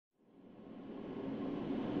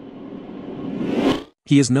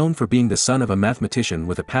He is known for being the son of a mathematician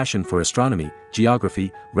with a passion for astronomy,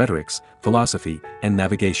 geography, rhetorics, philosophy, and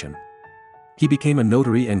navigation. He became a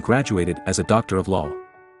notary and graduated as a doctor of law.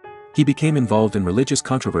 He became involved in religious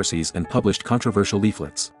controversies and published controversial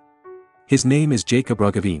leaflets. His name is Jacob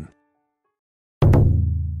Roggeveen.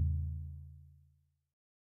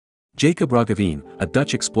 Jacob Roggeveen, a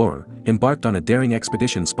Dutch explorer, embarked on a daring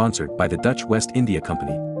expedition sponsored by the Dutch West India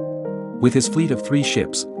Company. With his fleet of 3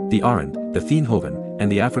 ships, the Arend, the Veenhoven,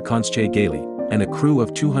 and the Afrikaanse Galie, and a crew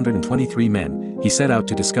of 223 men, he set out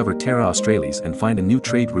to discover Terra Australis and find a new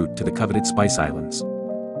trade route to the coveted Spice Islands.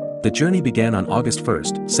 The journey began on August 1,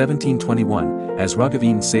 1721, as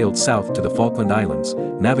Roggeveen sailed south to the Falkland Islands,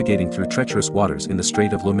 navigating through treacherous waters in the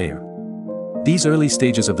Strait of Le Maire. These early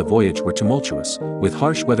stages of the voyage were tumultuous, with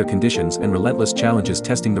harsh weather conditions and relentless challenges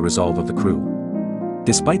testing the resolve of the crew.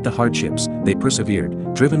 Despite the hardships, they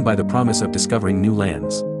persevered, driven by the promise of discovering new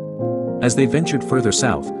lands. As they ventured further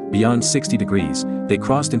south, beyond 60 degrees, they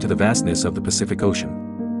crossed into the vastness of the Pacific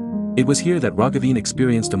Ocean. It was here that Roggeveen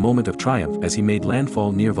experienced a moment of triumph as he made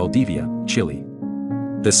landfall near Valdivia, Chile.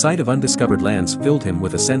 The sight of undiscovered lands filled him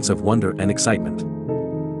with a sense of wonder and excitement.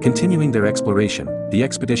 Continuing their exploration, the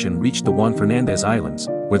expedition reached the Juan Fernandez Islands,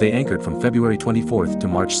 where they anchored from February 24 to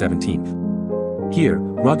March 17. Here,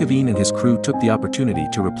 Roggeveen and his crew took the opportunity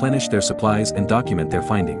to replenish their supplies and document their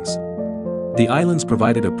findings. The islands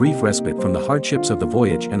provided a brief respite from the hardships of the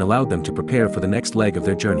voyage and allowed them to prepare for the next leg of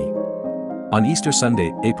their journey. On Easter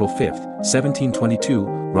Sunday, April 5, 1722,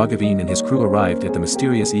 Roggeveen and his crew arrived at the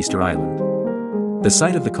mysterious Easter Island. The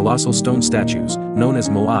sight of the colossal stone statues, known as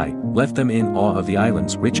moai, left them in awe of the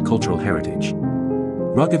island's rich cultural heritage.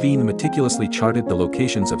 Roggeveen meticulously charted the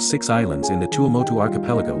locations of 6 islands in the Tuamotu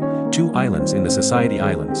archipelago, 2 islands in the Society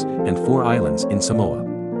Islands, and 4 islands in Samoa.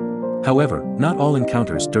 However, not all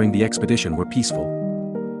encounters during the expedition were peaceful.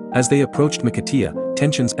 As they approached Makatea,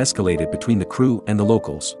 tensions escalated between the crew and the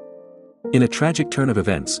locals. In a tragic turn of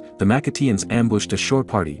events, the Makateans ambushed a shore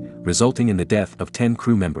party, resulting in the death of 10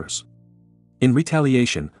 crew members. In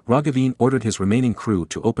retaliation, Roggeveen ordered his remaining crew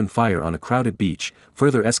to open fire on a crowded beach,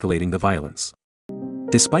 further escalating the violence.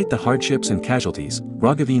 Despite the hardships and casualties,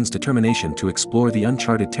 Roggeveen's determination to explore the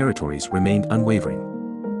uncharted territories remained unwavering.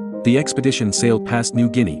 The expedition sailed past New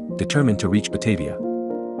Guinea, determined to reach Batavia.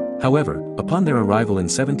 However, upon their arrival in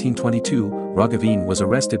 1722, Roggeveen was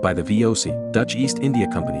arrested by the VOC, Dutch East India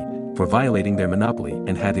Company, for violating their monopoly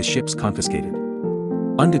and had his ships confiscated.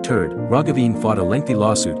 Undeterred, Roggeveen fought a lengthy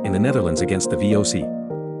lawsuit in the Netherlands against the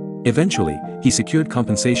VOC. Eventually, he secured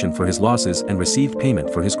compensation for his losses and received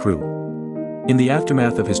payment for his crew. In the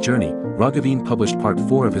aftermath of his journey, Roggeveen published part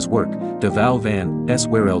 4 of his work, De Val van S.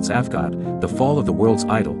 Wereld's Afgod, The Fall of the World's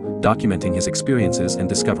Idol, documenting his experiences and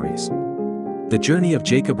discoveries. The journey of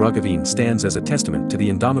Jacob Roggeveen stands as a testament to the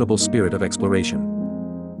indomitable spirit of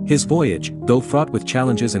exploration. His voyage, though fraught with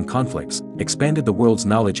challenges and conflicts, expanded the world's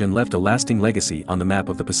knowledge and left a lasting legacy on the map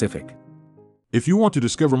of the Pacific. If you want to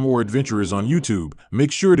discover more adventurers on YouTube,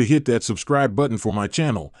 make sure to hit that subscribe button for my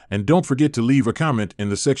channel, and don't forget to leave a comment in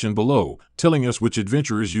the section below, telling us which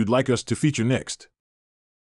adventurers you'd like us to feature next.